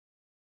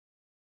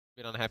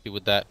bit unhappy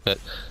with that, but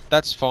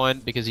that's fine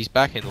because he's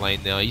back in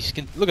lane now.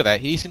 Look at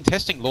that, he's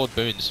contesting Lord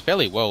Boons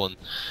fairly well, and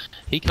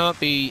he can't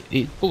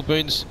be... Lord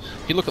Boons,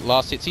 if you look at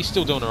last hits, he's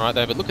still doing alright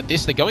there, but look at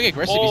this, they're going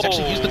aggressive. He's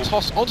actually used the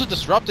toss onto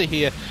Disruptor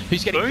here,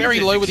 who's getting very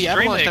low with the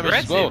avalanche damage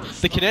as well.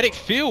 The kinetic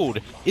field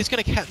is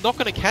not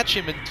going to catch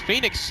him, and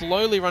Phoenix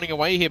slowly running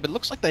away here, but it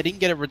looks like they didn't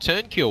get a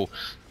return kill.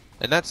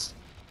 And that's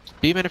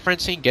Beardman and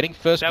Francine getting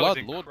first blood.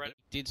 Lord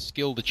did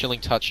skill the chilling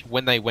touch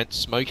when they went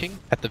smoking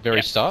at the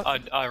very start.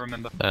 I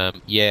remember.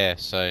 Yeah,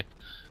 so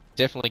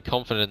definitely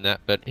confident in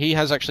that, but he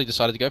has actually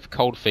decided to go for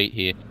cold feet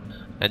here.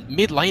 And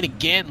mid lane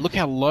again, look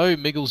how low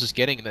miggeL.Z is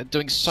getting. They're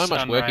doing so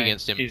much work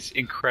against him. He's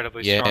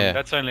incredibly strong.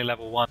 That's only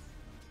level 1.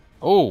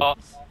 Oh,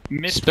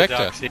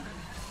 Spectre.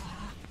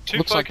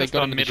 Looks like they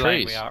got him in the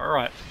trees. We are.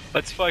 Alright,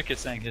 let's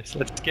focus, Angus.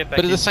 Let's get back.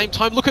 But at the same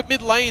time, look at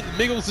mid lane.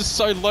 miggeL.Z is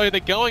so low, they're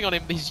going on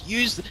him.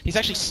 He's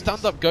actually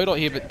stunned up Godot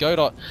here, but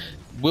Godot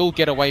will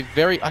get away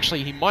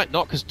actually, he might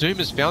not, because Doom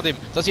has found him.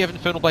 Does he have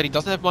Infernal Blade? He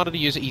doesn't have mana to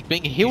use it. He's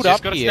being healed up here. He's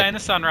just got to stay in the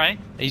Sunray.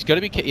 He's got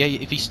to be... Yeah,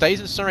 if he stays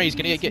in Sunray, he's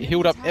going to get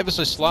healed up ever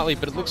so slightly,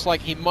 but it looks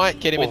like he might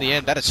get him in the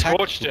end. That attack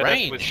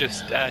range was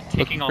just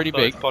ticking off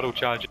those bottle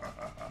charges.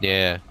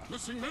 Yeah.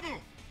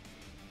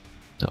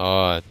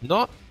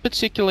 Not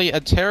particularly a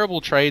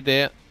terrible trade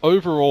there.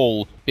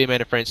 Overall, Beardman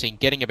and Francine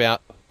getting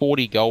about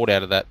 40 gold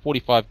out of that.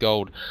 45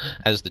 gold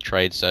as the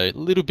trade, so a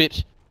little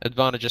bit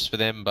advantageous for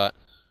them, but...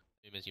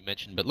 as you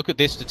mentioned, but look at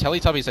this, the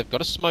Teletubbies, they've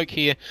got a smoke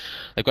here,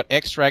 they've got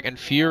xRag and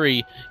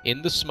Fury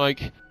in the smoke,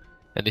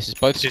 and this is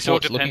both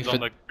supports looking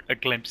for a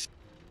glimpse.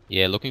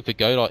 Yeah, looking for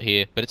Godot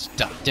here, but it's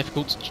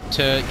difficult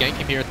to gank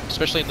him here,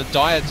 especially in the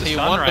dire tier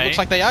 1, but looks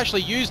like they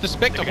actually use the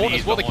Spectre Horn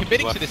as well. They're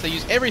committing to this, they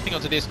use everything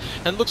onto this,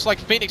 and looks like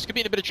Phoenix could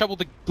be in a bit of trouble.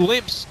 The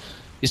glimpse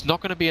is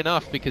not going to be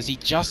enough because he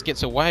just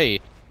gets away,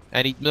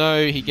 and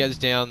he gets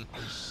down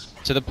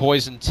to the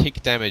poison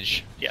tick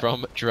damage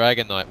from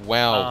Dragon Knight.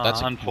 Wow,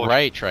 that's a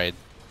great trade.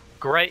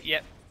 Great,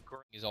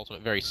 His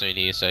ultimate very soon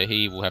here, so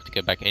he will have to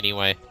go back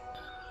anyway.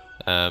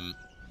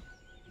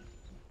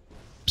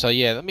 So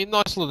yeah, I mean,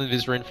 nice little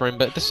invis in for him,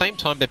 but at the same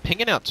time, they're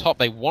pinging out top.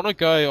 They want to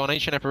go on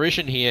Ancient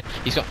Apparition here.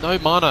 He's got no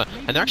mana,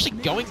 and they're actually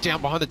going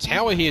down behind the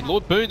tower here.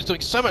 Lord Boon's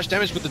doing so much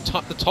damage with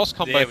the toss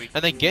combo,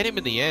 and they get him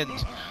in the end.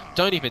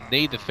 Don't even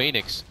need the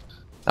Phoenix.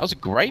 That was a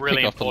great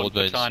pick off the Lord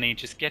Boons. Tiny,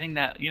 just getting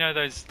that, you know,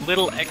 those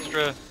little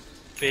extra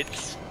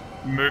bits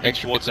moving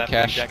towards that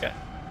cash.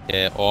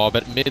 Yeah,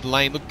 but mid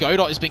lane, look,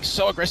 Godot is being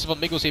so aggressive on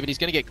miggeL.Z here, but he's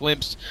going to get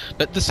glimpsed.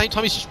 But at the same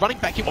time, he's just running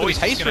back in with his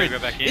haste rune.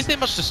 Is there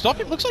much to stop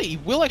him? Looks like he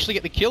will actually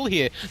get the kill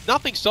here.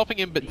 Nothing stopping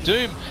him, but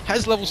Doom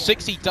has level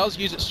 6. He does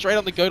use it straight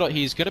on the Godot.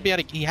 He's going to be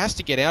able to, he has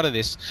to get out of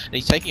this, and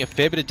he's taking a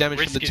fair bit of damage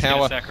from the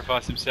tower.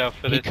 Sacrifice himself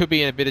for he could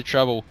be in a bit of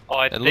trouble.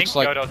 I think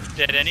Godot's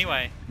dead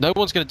anyway. No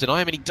one's going to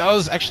deny him, and he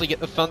does actually get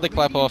the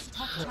Thunderclap off.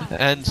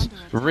 And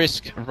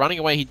Risk running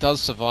away, he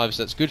does survive,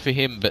 so that's good for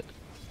him, but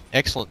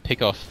excellent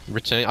pick-off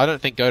return. I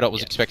don't think Godot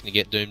was expecting to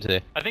get doomed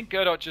there. I think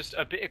Godot just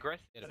a bit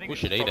aggressive. I think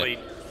it's probably,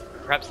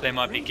 perhaps they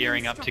might be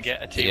gearing up to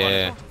get a T1.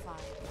 Yeah,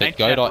 but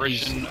Godot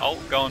is ult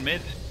going mid.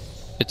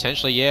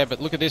 Potentially, yeah, but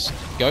look at this.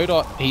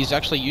 Godot, he's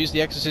actually used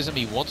the Exorcism.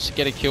 He wants to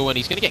get a kill, and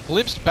he's going to get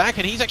glimpsed back,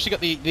 and he's actually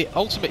got the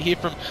ultimate here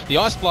from the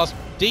Ice Blast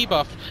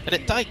debuff, and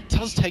it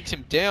does take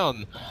him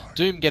down.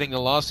 Doom getting the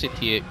last hit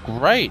here.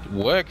 Great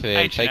work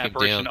there to take him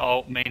down.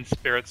 Ult means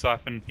Spirit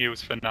Siphon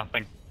heals for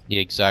nothing. Yeah,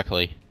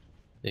 exactly.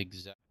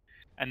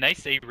 And they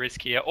see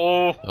Risk here.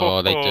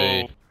 Oh, they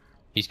do.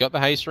 He's got the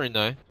haste rune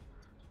though,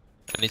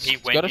 and he's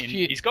got a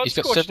few. He's got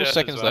several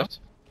seconds left.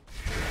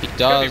 He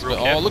does, but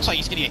it looks like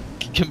he's going to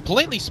get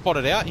completely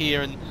spotted out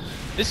here, and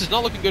this is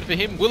not looking good for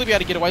him. Will he be able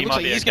to get away? Looks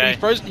like he's going to be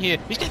frozen here.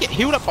 He's going to get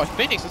healed up by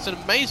Phoenix. That's an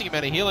amazing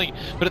amount of healing,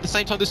 but at the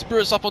same time, the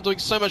Spirit Siphon doing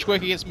so much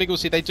work against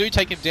miggeL.Z here. They do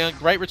take him down.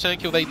 Great return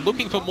kill. They're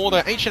looking for more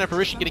though. Ancient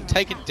Apparition getting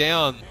taken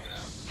down,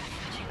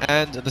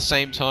 and at the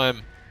same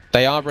time,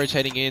 they are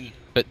rotating in.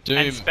 But Doom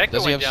and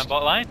Spectre went down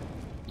bot lane.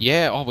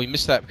 Yeah, we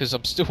missed that because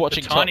I'm still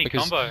watching top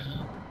because combo.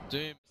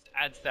 Doom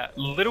adds that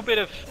little bit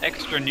of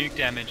extra nuke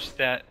damage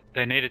that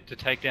they needed to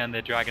take down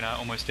their Dragon Knight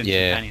almost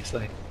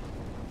instantaneously.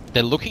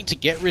 They're looking to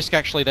get Risk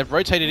actually. They've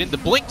rotated in. The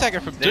Blink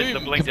Dagger from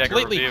Doom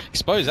completely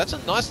exposed. That's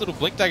a nice little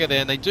Blink Dagger there,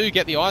 and they do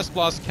get the Ice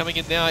Blast coming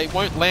in now. It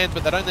won't land,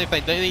 but they don't know if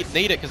they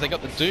need it because they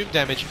got the Doom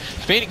damage.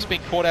 Phoenix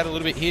being caught out a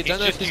little bit here. Don't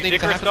know if this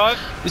needs to happen.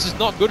 This is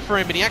not good for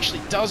him, and he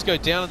actually does go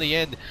down in the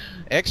end.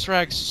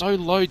 xRag so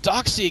low.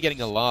 Darkseer getting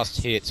the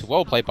last hit.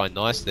 Well played by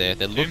Nice there.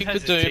 They're looking for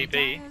Doom.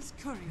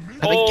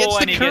 And he gets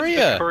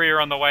the courier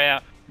on the way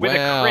out with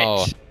a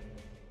crit.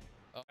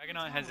 Dragon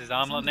Knight has his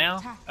armlet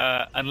now.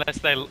 Unless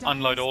they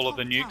unload all of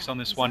the nukes on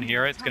this one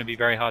hero, it's going to be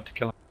very hard to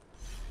kill him.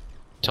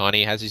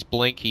 Tiny has his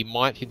blink. He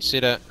might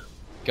consider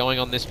going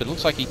on this, but it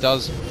looks like he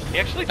does. He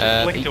actually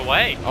just blinked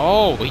away.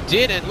 Oh, he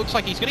did, and it looks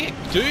like he's going to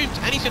get doomed,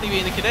 and he's going to be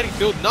in the kinetic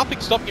field.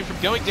 Nothing stopping him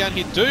from going down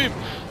here. Doom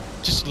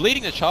just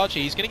leading the charge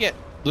here. He's going to get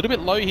a little bit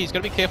low here. He's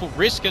going to be careful.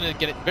 Risk going to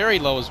get it very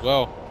low as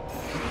well.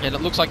 And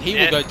it looks like he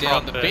will go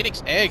down. The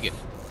Phoenix Egg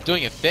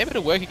doing a fair bit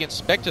of work against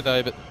Spectre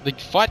though, but the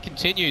fight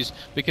continues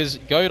because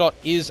Godot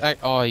is... he's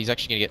actually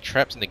going to get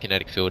trapped in the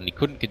kinetic field and he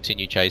couldn't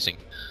continue chasing.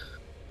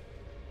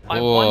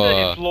 I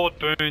wonder if Lord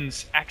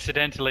Boons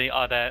accidentally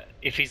either,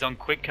 if he's on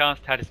quick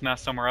cast, had his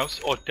mouse somewhere else,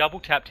 or double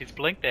tapped his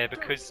blink there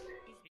because...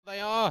 They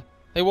are!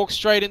 They walk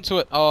straight into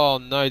it. Oh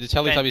no, the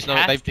Teletubbies know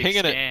it. They've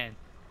pinged it.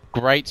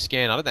 Great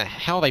scan. I don't know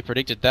how they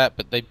predicted that,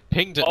 but they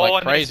pinged it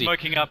like crazy. They're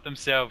smoking up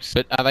themselves.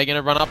 But are they going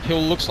to run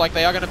uphill? Looks like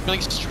they are going to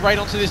blink straight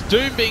onto this.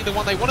 Doom being the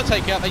one they want to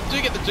take out. They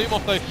do get the Doom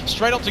off though,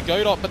 straight onto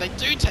Godot, but they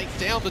do take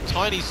down the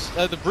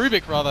the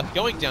Rubik rather,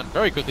 going down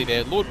very quickly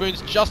there. Lord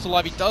Boon's just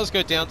alive. He does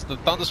go down to the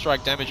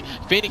Thunderstrike damage.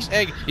 Phoenix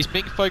Egg is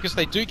being focused.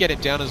 They do get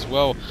him down as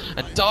well.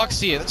 And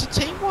Darkseer, that's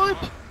a team wipe.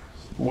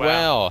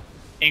 Wow.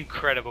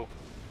 Incredible.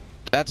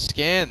 That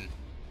scan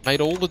made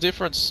all the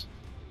difference.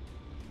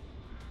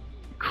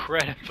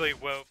 Incredibly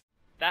well.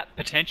 That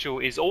potential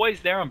is always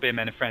there on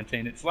Beardman and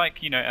Francine. It's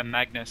like, you know, a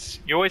Magnus.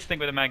 You always think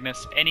with a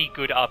Magnus, any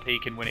good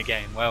RP can win a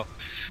game. Well,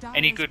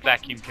 any good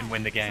vacuum can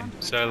win the game.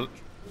 So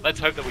let's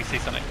hope that we see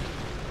something.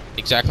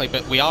 Exactly,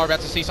 but we are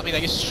about to see something.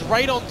 They get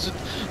straight on to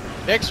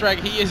xRag.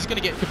 He is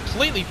going to get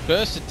completely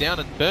bursted down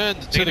and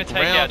burned to the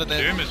ground. And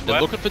they're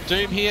looking for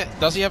Doom here.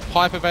 Does he have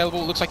Pipe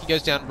available? Looks like he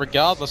goes down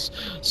regardless.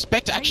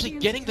 Spectre actually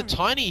getting the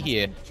Tiny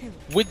here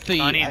with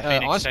the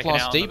Ice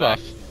Blast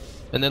debuff.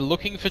 And they're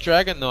looking for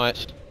Dragon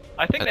Knight.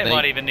 I think they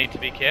might even need to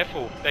be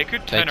careful. They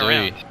could turn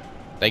around.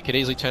 They could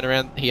easily turn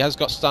around. He has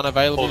got stun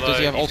available. Although does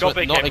he have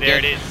ultimate? Not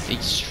again.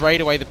 He's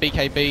straight away the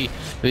BKB.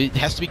 But he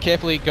has to be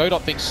careful here. Godot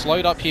being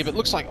slowed up here, but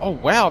looks like, oh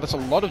wow, that's a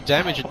lot of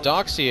damage. And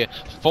Darkseer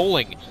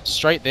falling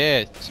straight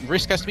there.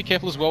 Risk has to be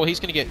careful as well. He's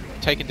going to get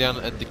taken down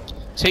at the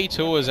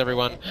T2ers,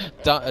 everyone.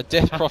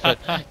 Death Prophet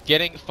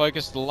getting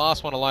focused, the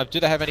last one alive. Do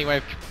they have any way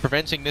of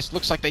preventing this?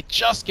 Looks like they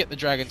just get the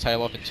Dragon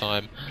Tail off in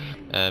time.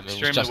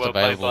 Extremely well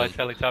played by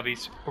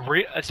Teletubbies.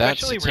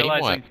 Especially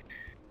realizing,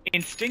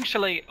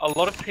 instinctually, a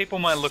lot of people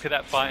might look at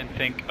that fight and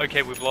think,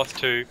 okay, we've lost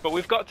 2, but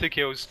we've got 2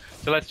 kills,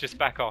 so let's just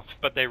back off.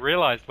 But they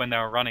realized when they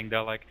were running,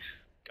 they're like,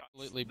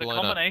 the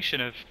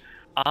combination of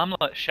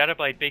Armlet,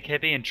 Shadowblade,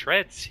 BKB, and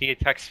Treads, he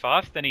attacks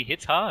fast and he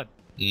hits hard.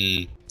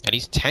 And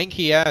he's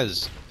tanky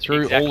as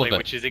through all of it.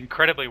 Which is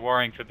incredibly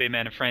worrying for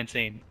Beardman and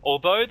Francine.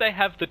 Although they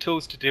have the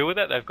tools to deal with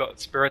it, they've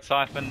got Spirit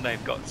Siphon,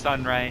 they've got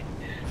Sunray,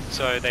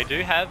 so they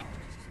do have...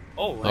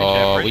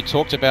 Oh, we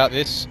talked about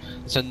this.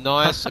 It's a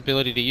nice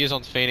ability to use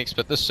on Phoenix,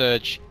 but the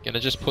Surge, gonna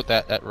just put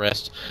that at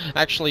rest.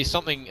 Actually,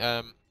 something...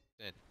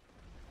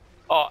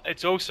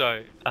 it's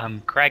also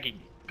Craggy,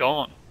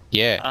 gone.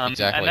 Yeah,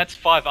 exactly. And that's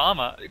 5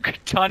 armor.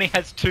 Tiny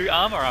has 2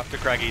 armor after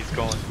Craggy's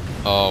gone.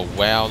 Oh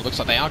wow, looks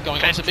like they are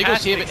going on to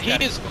miggeL.Z here, but he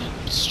is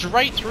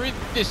straight through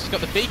this. He's got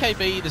the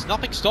BKB, there's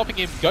nothing stopping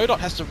him. Godot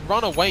has to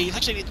run away. He's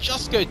actually going to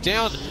just go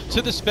down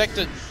to the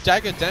Spectre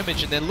dagger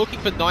damage, and they're looking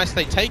for Nice.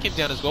 They take him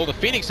down as well. The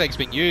Phoenix Egg's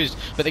been used,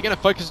 but they're going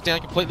to focus it down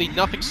completely.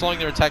 Nothing slowing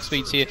their attack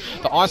speeds here.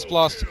 The Ice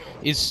Blast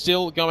is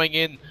still going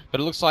in,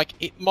 but it looks like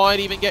it might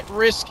even get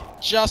Risk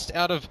just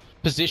out of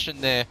position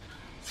there.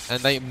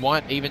 And they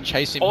might even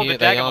chase him here.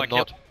 They are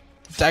not.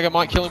 Dagger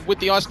might kill him with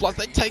the Ice Blast.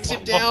 That takes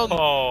him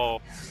down.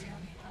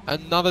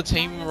 Another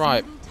team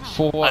right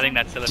for I think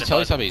that's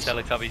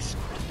Teletubbies.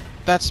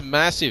 That's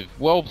massive.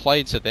 Well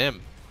played to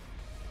them.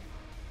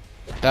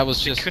 That was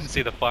just... You couldn't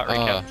see the fight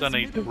recap. It's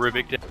only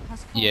Rubik.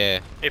 Yeah.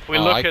 If we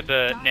look at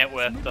the net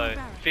worth though,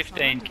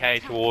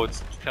 15k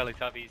towards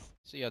Teletubbies.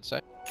 See, I'd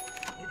say.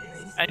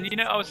 And you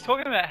know, I was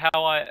talking about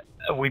how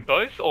we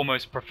both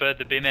almost preferred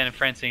the Beardman and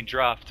Francine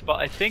draft, but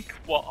I think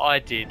what I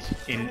did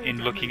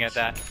in looking at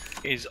that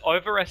is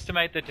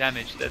overestimate the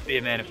damage that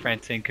Beardman and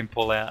Francine can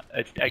pull out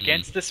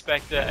against the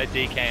Spectre, a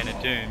DK, and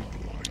a Doom.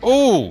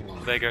 Oh!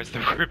 There goes the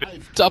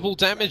Rubik. Double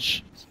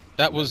damage.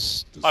 That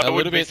was I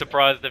wouldn't be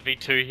surprised if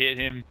V2 hit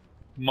him.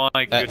 My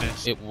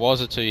goodness. It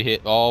was a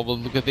 2-hit. Oh, well,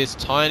 look at this.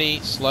 Tiny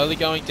slowly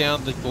going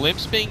down. The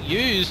glimpse being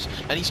used,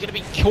 and he's going to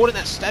be caught in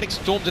that static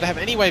storm. Did it have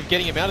any way of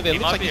getting him out of there?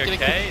 Looks like he's going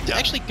to... It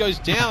actually goes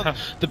down.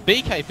 The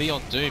BKB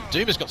on Doom.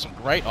 Doom has got some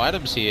great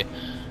items here.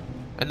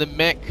 And the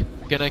mech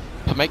going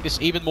to make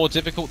this even more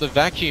difficult. The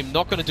vacuum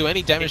not going to do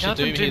any damage to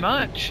Doom here. Too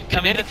much.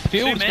 Kinetic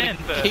field is going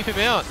to keep him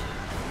out.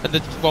 And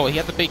well, he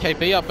had the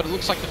BKB up, but it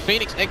looks like the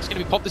Phoenix Egg's going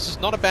to be popped. This is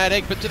not a bad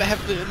egg, but do they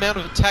have the amount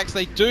of attacks?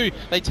 They do.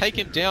 They take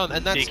him down,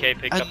 and that's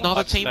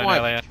another team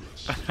wipe.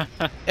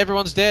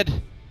 Everyone's dead.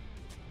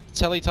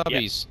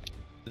 Teletubbies.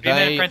 Yep.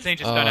 Beardman and Francine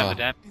just don't have the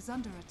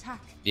damage.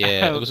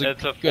 Yeah, it was a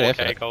good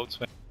effort. Gold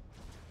swing.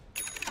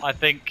 I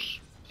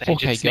think they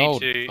just need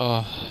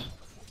to...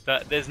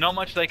 there's not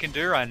much they can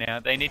do right now.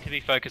 They need to be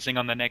focusing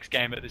on the next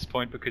game at this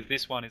point because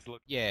this one is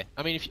looking... Yeah,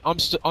 I mean, I'm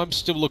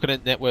still looking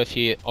at net worth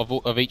here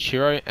of each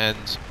hero, and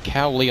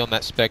KaOLee on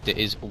that Spectre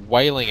is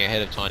wailing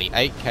ahead of Tiny,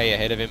 8k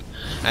ahead of him.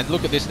 And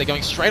look at this, they're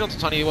going straight onto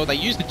Tiny. Well, they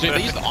use the Doom,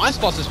 they use the Ice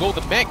Blast as well.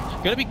 The mech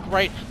going to be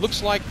great.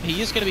 Looks like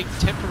he is going to be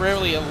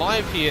temporarily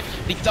alive here.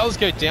 He does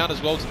go down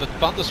as well to the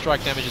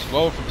Thunderstrike damage as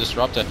well from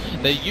Disruptor.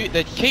 They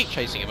keep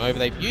chasing him over.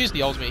 They've used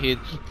the ultimate here.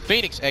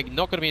 Phoenix Egg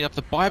not going to be enough.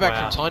 The buyback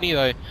from Tiny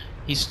though.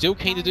 He's still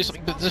keen to do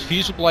something, but the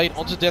Diffusal Blade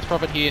onto Death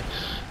Prophet here.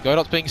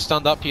 Godot's being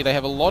stunned up here. They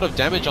have a lot of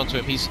damage onto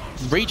him. He's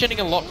regenerating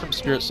a lot from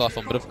Spirit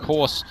Siphon, but of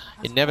course,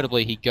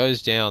 inevitably, he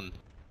goes down.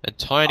 And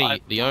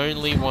Tiny, the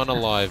only one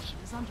alive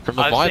from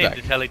a buyback. I've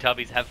seen the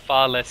Teletubbies have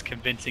far less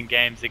convincing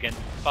games against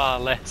far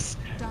less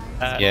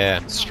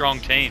strong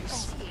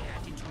teams.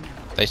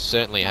 They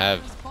certainly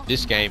have.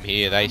 This game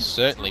here, they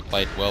certainly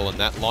played well, and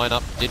that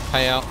lineup did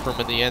pay out from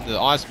at the end. The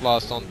Ice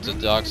Blast onto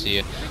Darks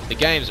here. The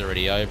game's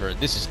already over, and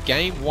this is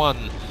game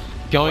 1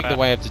 going the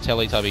way of the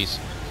Teletubbies.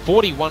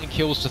 41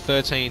 kills to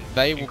 13.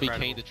 They will be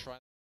keen to try.